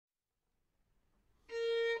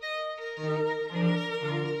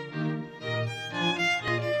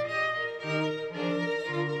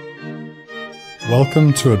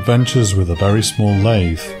Welcome to Adventures with a Very Small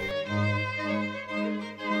Lathe.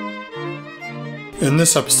 In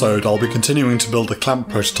this episode I'll be continuing to build the clamp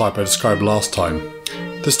prototype I described last time.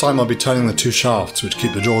 This time I'll be turning the two shafts which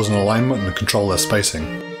keep the jaws in alignment and control their spacing.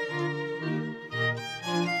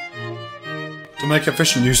 To make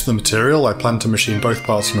efficient use of the material, I plan to machine both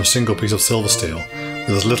parts from a single piece of silver steel,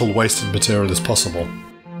 with as little wasted material as possible.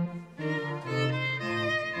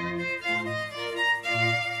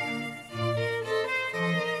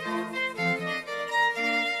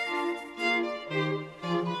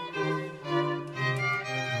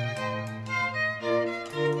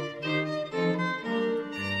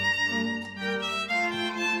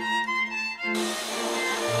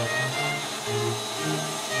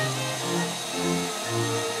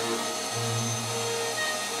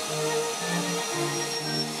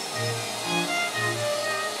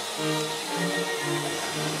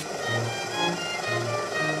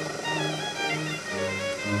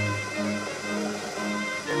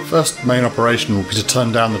 First main operation will be to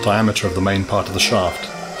turn down the diameter of the main part of the shaft.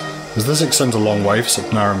 As this extends a long way for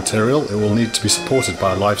such narrow material, it will need to be supported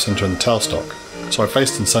by a live centre in the tailstock, so I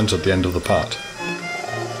faced and centred the end of the part.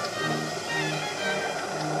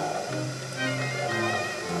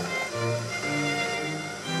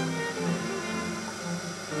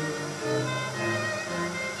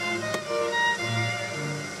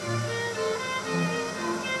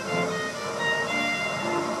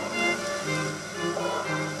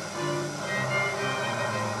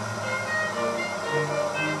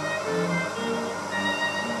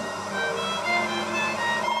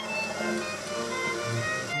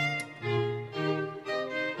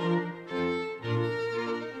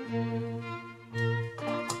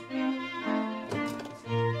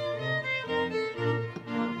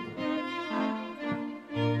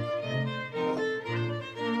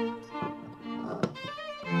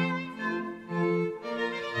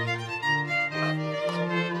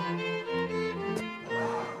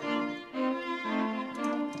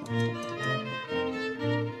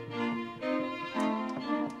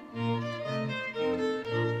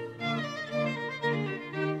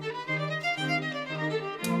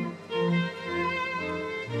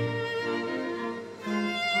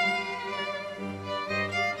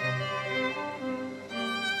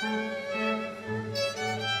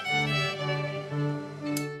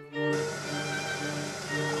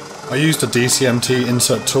 I used a DCMT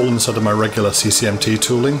insert tool instead of my regular CCMT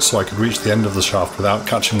tooling so I could reach the end of the shaft without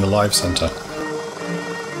catching the live centre.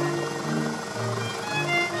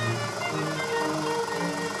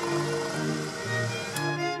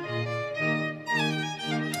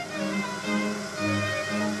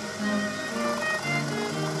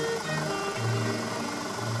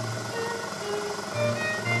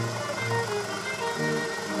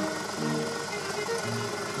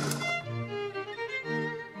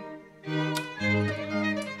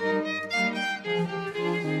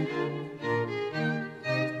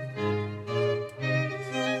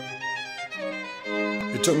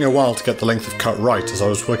 It took me a while to get the length of cut right as I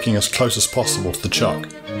was working as close as possible to the chuck.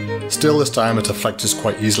 Still, this diameter flexes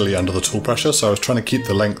quite easily under the tool pressure, so I was trying to keep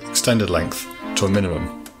the extended length to a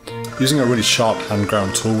minimum. Using a really sharp hand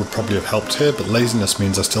ground tool would probably have helped here, but laziness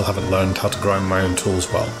means I still haven't learned how to grind my own tools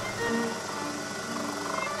well.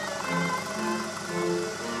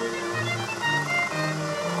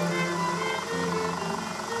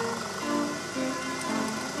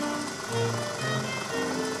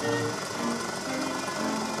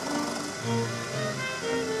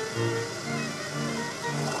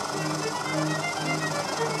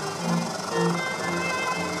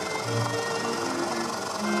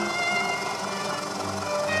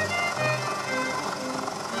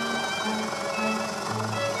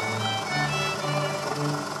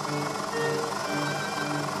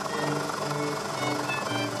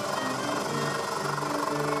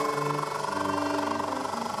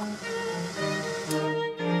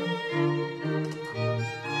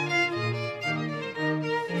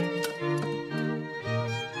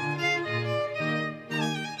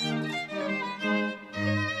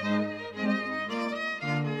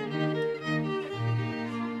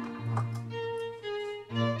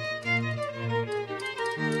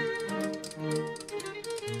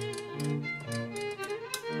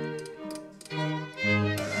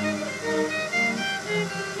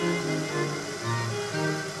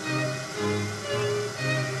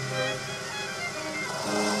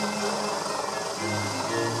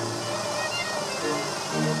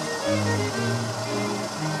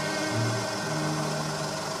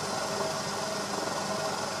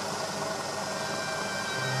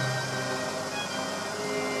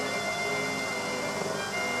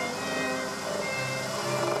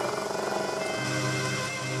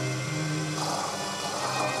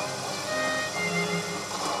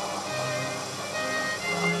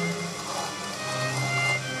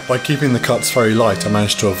 By keeping the cuts very light, I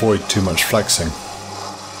managed to avoid too much flexing.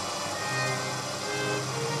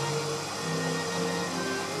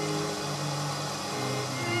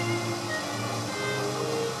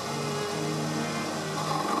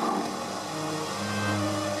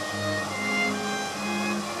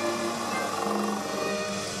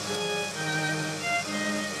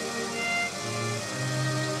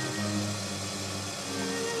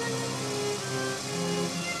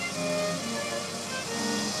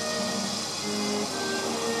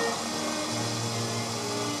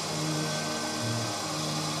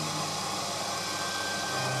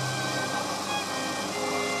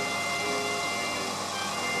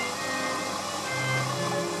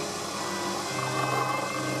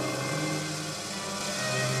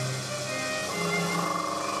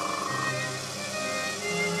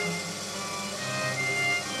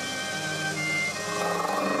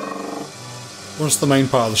 Once the main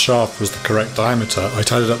part of the shaft was the correct diameter, I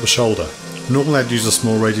tidied up the shoulder. Normally I'd use a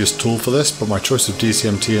small radius tool for this, but my choice of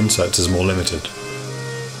DCMT inserts is more limited.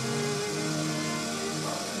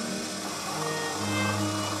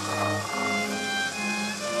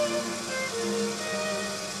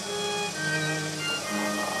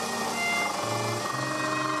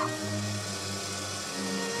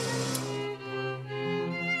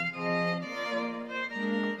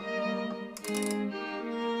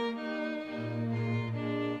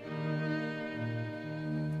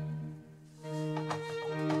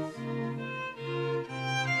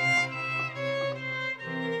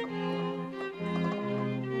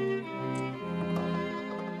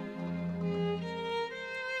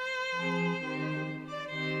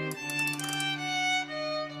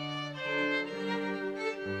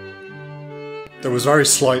 There was very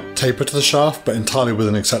slight taper to the shaft, but entirely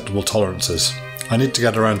within acceptable tolerances. I need to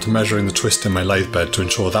get around to measuring the twist in my lathe bed to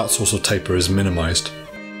ensure that sort of taper is minimised.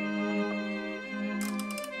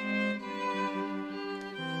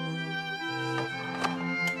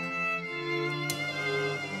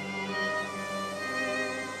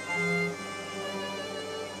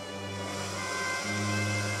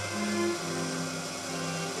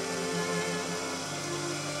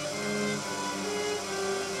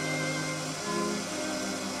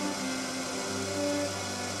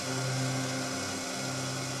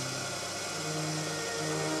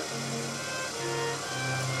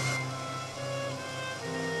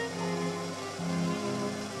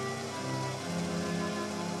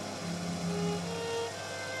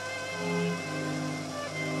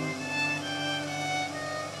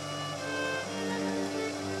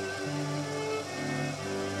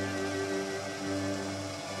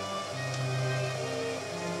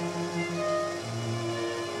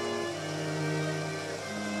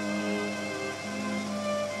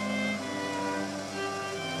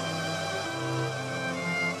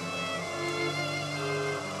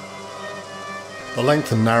 The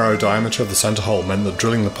length and narrow diameter of the centre hole meant that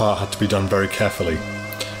drilling the part had to be done very carefully.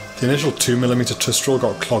 The initial 2mm twist drill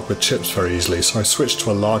got clogged with chips very easily, so I switched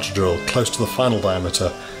to a larger drill close to the final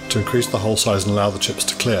diameter to increase the hole size and allow the chips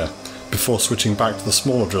to clear, before switching back to the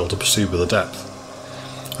smaller drill to proceed with the depth.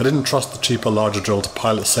 I didn't trust the cheaper larger drill to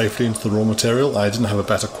pilot safely into the raw material, and I didn't have a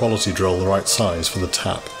better quality drill the right size for the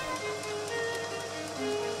tap.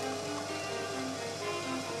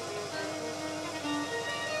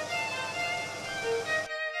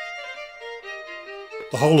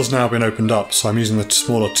 The hole has now been opened up, so I'm using the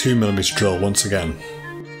smaller 2mm drill once again.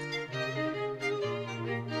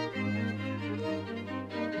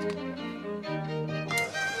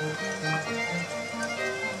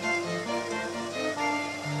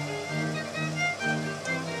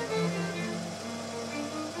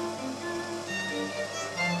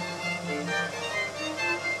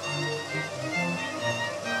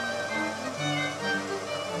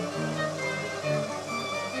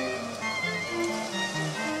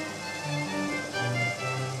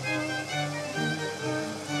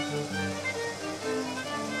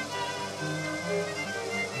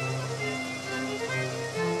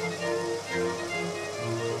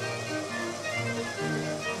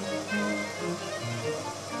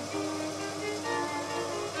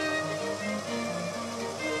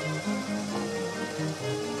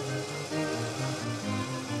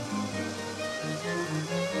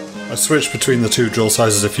 I switched between the two drill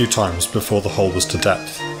sizes a few times before the hole was to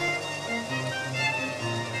depth.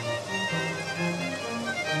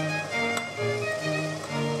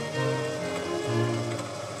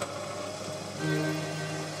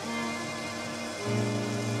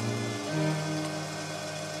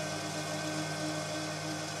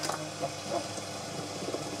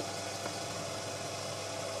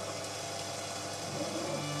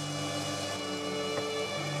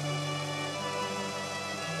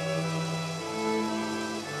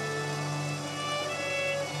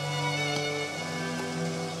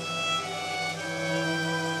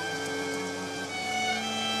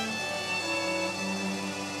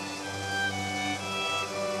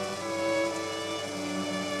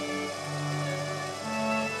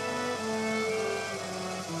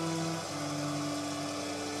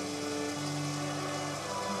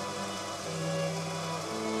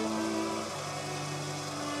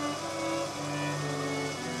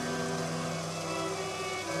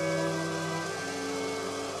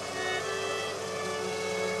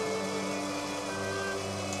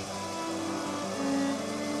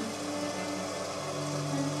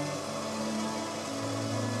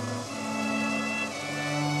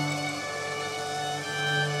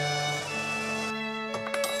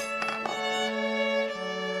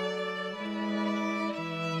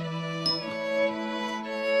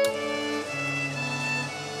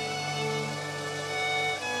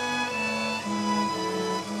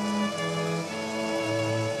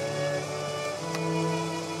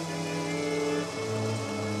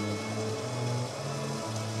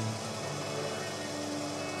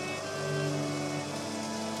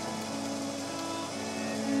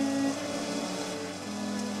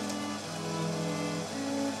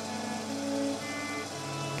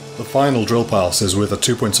 The final drill pass is with a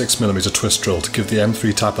 2.6mm twist drill to give the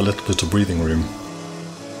M3 tap a little bit of breathing room.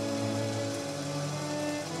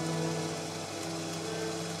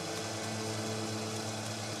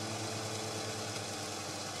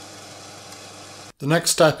 The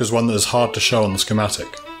next step is one that is hard to show on the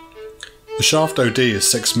schematic. The shaft OD is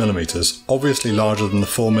 6mm, obviously larger than the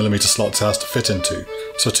 4mm slots it has to fit into,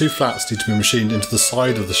 so 2 flats need to be machined into the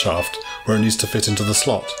side of the shaft where it needs to fit into the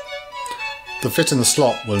slot. The fit in the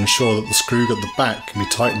slot will ensure that the screw at the back can be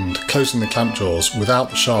tightened, closing the clamp jaws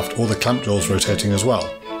without the shaft or the clamp jaws rotating as well.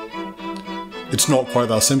 It's not quite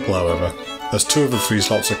that simple, however, as 2 of the 3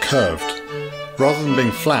 slots are curved. Rather than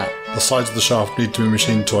being flat, the sides of the shaft need to be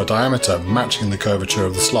machined to a diameter matching the curvature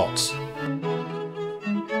of the slots.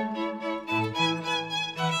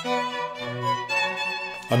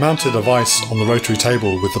 I mounted a vise on the rotary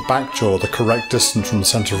table with the back jaw the correct distance from the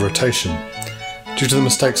centre of rotation. Due to the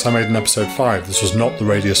mistakes I made in episode 5, this was not the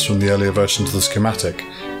radius from the earlier versions of the schematic,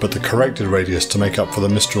 but the corrected radius to make up for the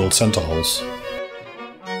misdrilled centre holes.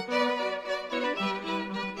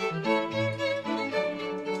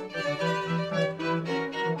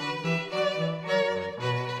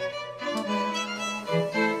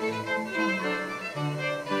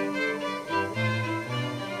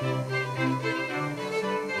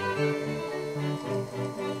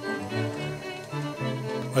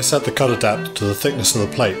 I set the cut adapter to the thickness of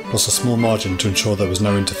the plate plus a small margin to ensure there was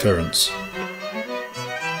no interference.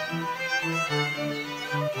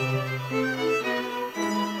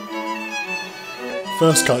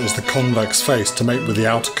 First cut is the convex face to mate with the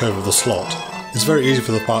outer curve of the slot. It's very easy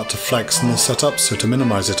for the part to flex in this setup, so to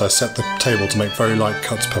minimise it I set the table to make very light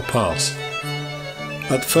cuts per pass.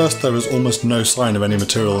 At first there was almost no sign of any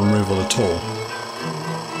material removal at all.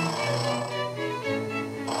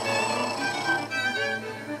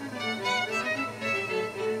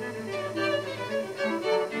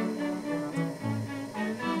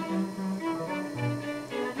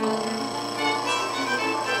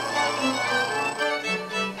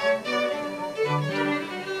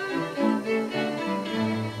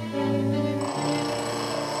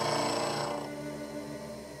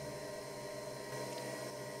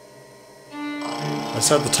 I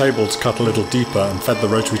set the table to cut a little deeper and fed the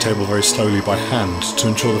rotary table very slowly by hand to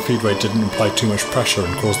ensure the feed rate didn't apply too much pressure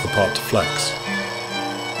and cause the part to flex.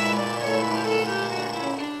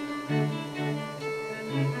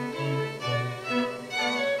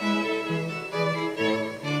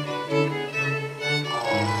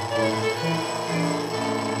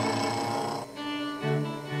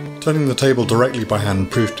 Turning the table directly by hand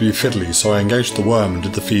proved to be fiddly, so I engaged the worm and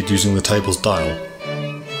did the feed using the table's dial.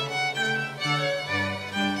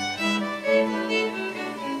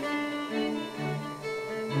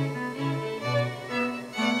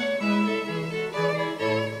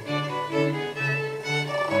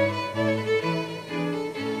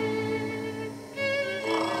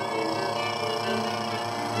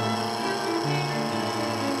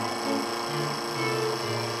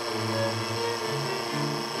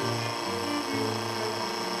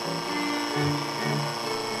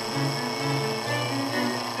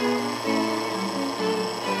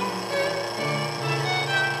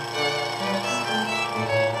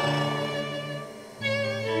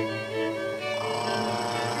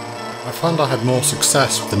 I found I had more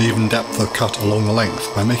success with an even depth of cut along the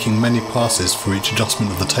length by making many passes for each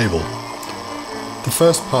adjustment of the table. The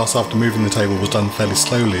first pass after moving the table was done fairly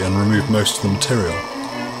slowly and removed most of the material.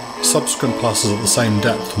 Subsequent passes at the same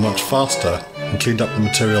depth were much faster and cleaned up the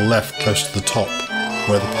material left close to the top,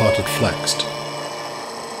 where the part had flexed.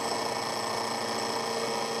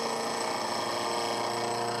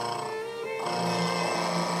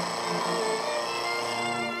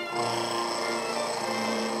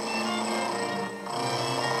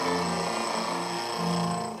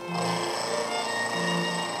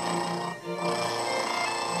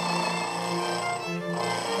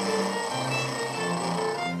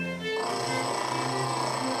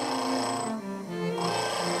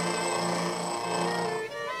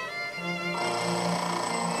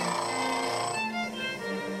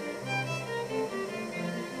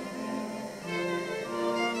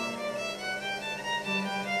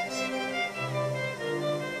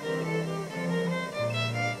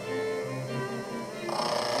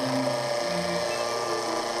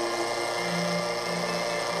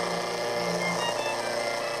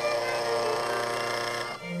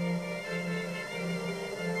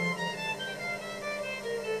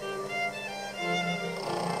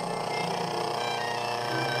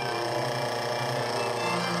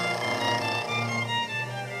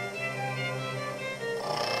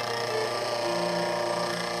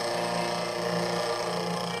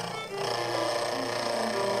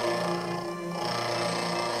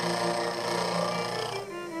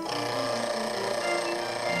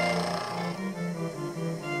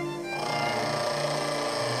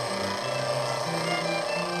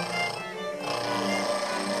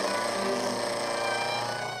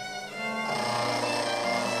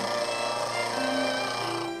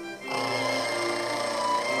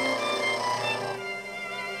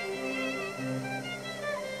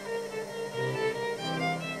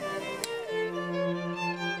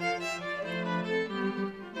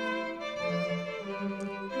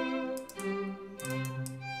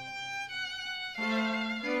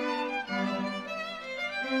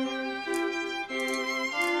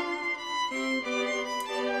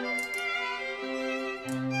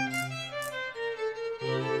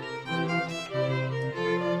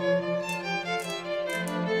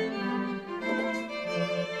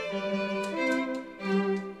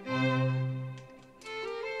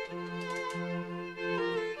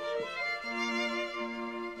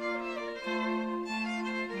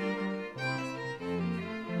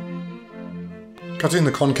 Cutting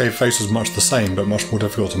the concave face was much the same, but much more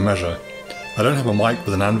difficult to measure. I don't have a mic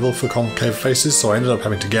with an anvil for concave faces, so I ended up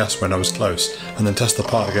having to guess when I was close, and then test the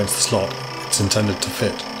part against the slot it's intended to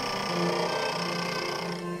fit.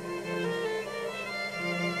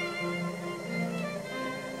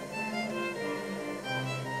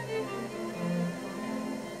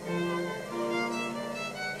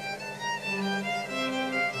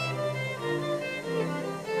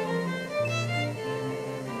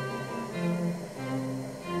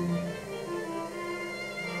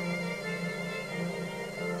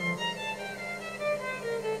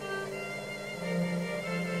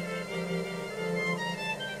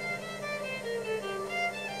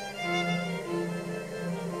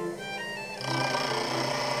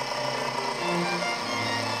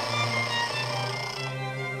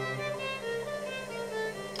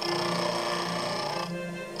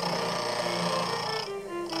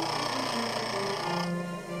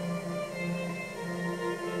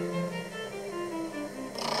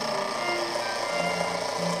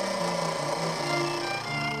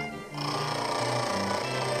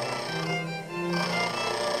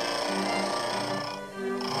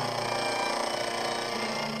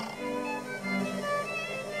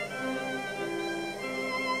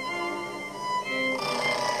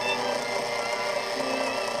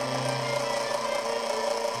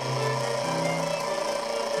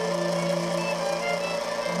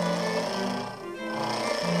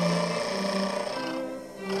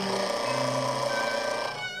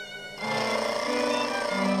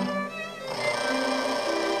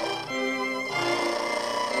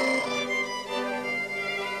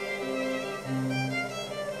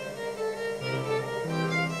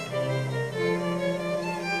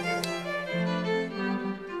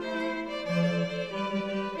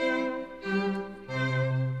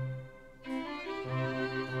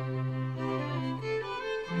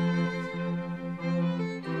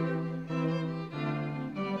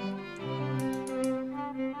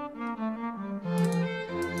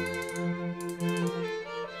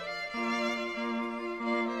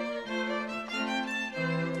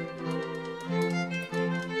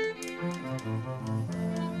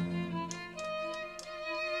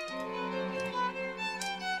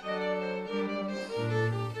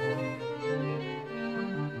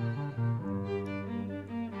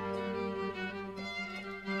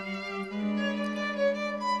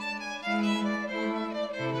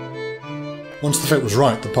 Once the fit was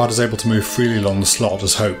right, the part is able to move freely along the slot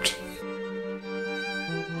as hoped.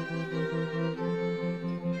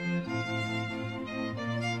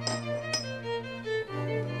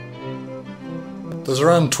 There's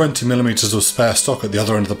around 20mm of spare stock at the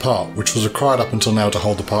other end of the part, which was required up until now to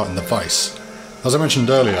hold the part in the vise. As I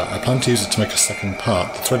mentioned earlier, I plan to use it to make a second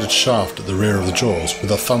part, the threaded shaft at the rear of the jaws,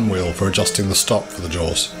 with a thumb wheel for adjusting the stop for the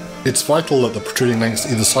jaws. It's vital that the protruding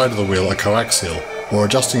lengths either side of the wheel are coaxial, or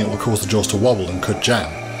adjusting it will cause the jaws to wobble and could jam.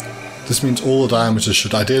 This means all the diameters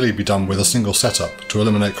should ideally be done with a single setup to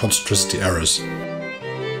eliminate concentricity errors.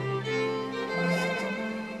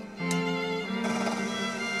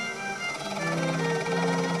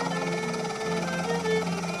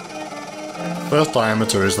 First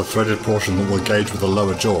diameter is the threaded portion that will gauge with the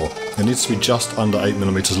lower jaw. It needs to be just under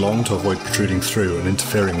 8mm long to avoid protruding through and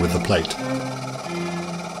interfering with the plate.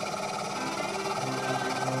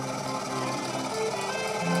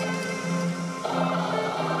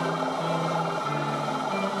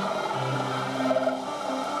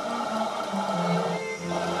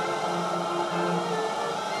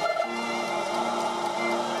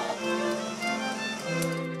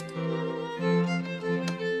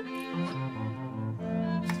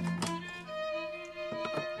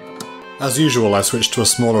 As usual, I switched to a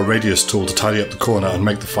smaller radius tool to tidy up the corner and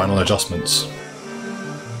make the final adjustments.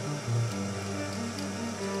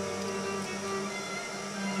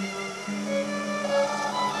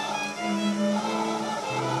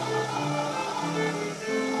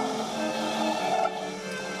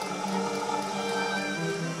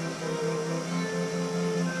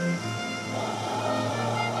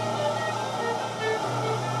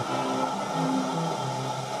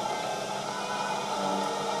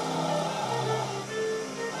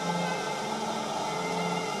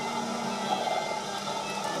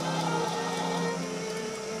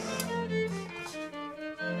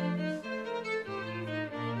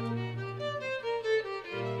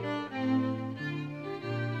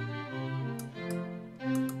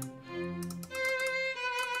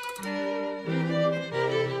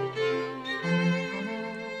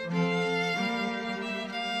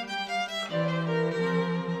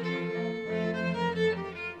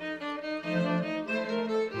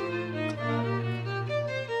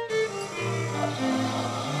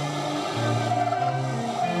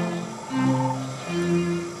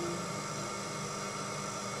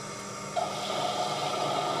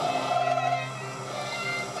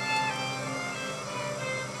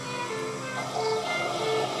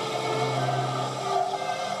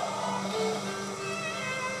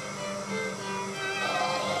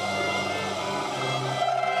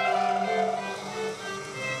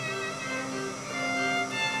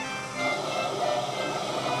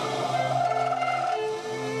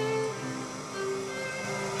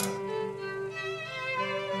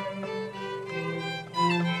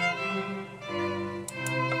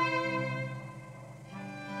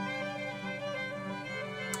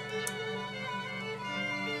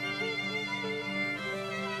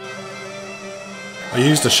 I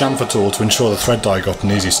used a chamfer tool to ensure the thread die got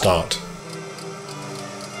an easy start.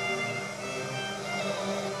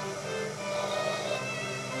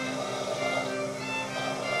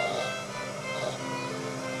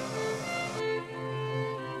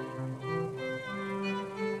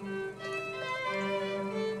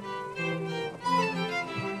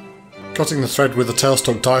 Cutting the thread with the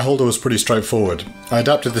Tailstock Die Holder was pretty straightforward. I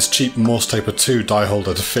adapted this cheap Onshape 2 die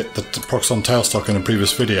holder to fit the Proxxon tailstock in a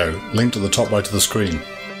previous video, linked at the top right of the screen.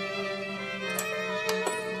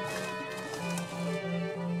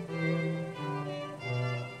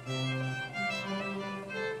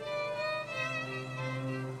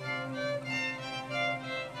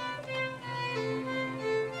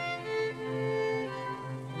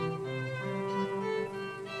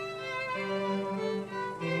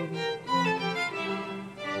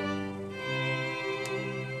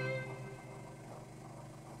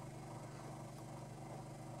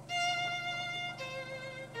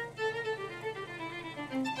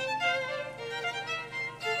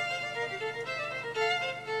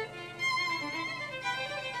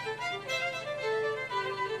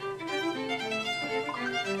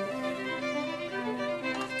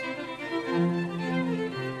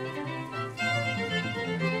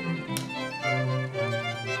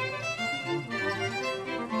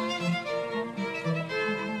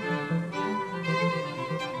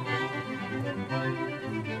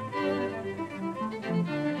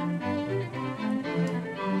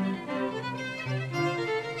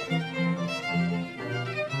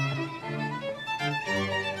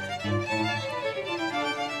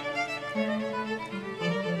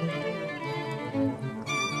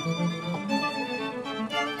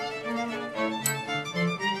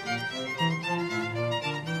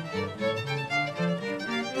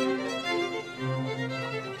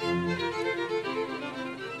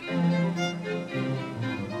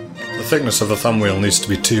 The thickness of the thumb wheel needs to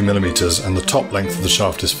be 2mm and the top length of the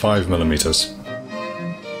shaft is 5mm.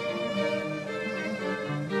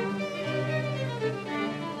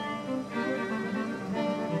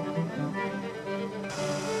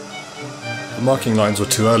 The marking lines were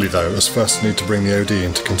too early though, as first I need to bring the OD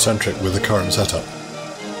into concentric with the current setup.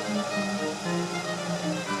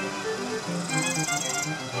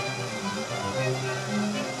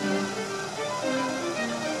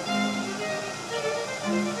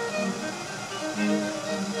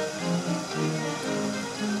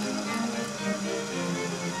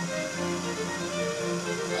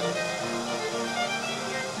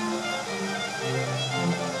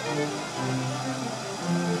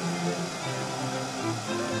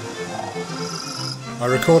 I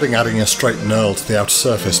recording adding a straight knurl to the outer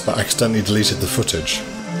surface but accidentally deleted the footage.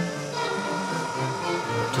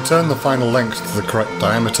 To turn the final length to the correct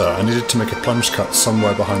diameter I needed to make a plunge cut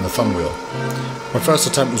somewhere behind the thumb wheel. My first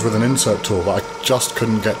attempt was with an insert tool but I just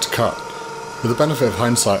couldn't get to cut. With the benefit of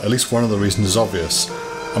hindsight, at least one of the reasons is obvious.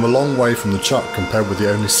 I'm a long way from the chuck compared with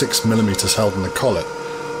the only 6mm held in the collet,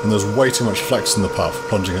 and there's way too much flex in the part for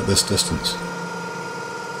plunging at this distance.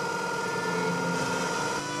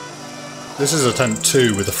 This is attempt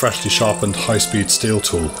 2 with a freshly sharpened high-speed steel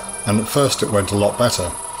tool, and at first it went a lot better.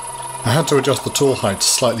 I had to adjust the tool height to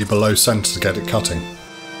slightly below centre to get it cutting.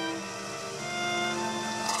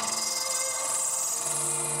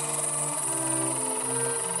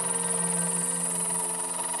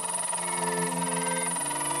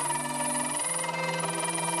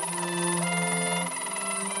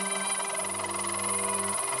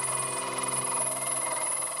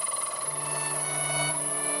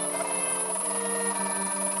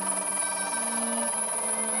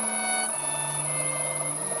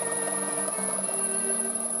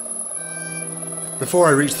 Before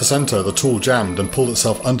I reached the centre, the tool jammed and pulled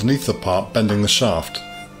itself underneath the part, bending the shaft.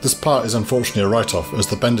 This part is unfortunately a write-off, as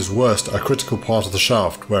the bend is worst at a critical part of the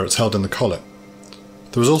shaft where it's held in the collet.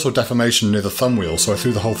 There was also deformation near the thumb wheel, so I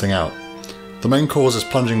threw the whole thing out. The main cause is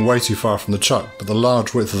plunging way too far from the chuck, but the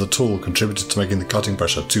large width of the tool contributed to making the cutting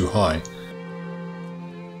pressure too high.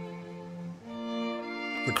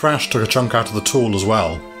 The crash took a chunk out of the tool as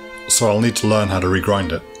well, so I'll need to learn how to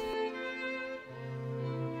regrind it.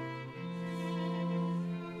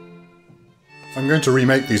 I'm going to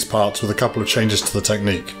remake these parts with a couple of changes to the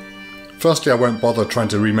technique. Firstly, I won't bother trying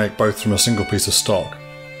to remake both from a single piece of stock.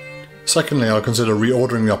 Secondly, I'll consider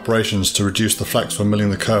reordering the operations to reduce the flex when milling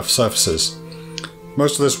the curved surfaces.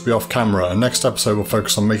 Most of this will be off camera, and next episode will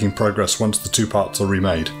focus on making progress once the two parts are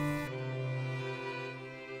remade.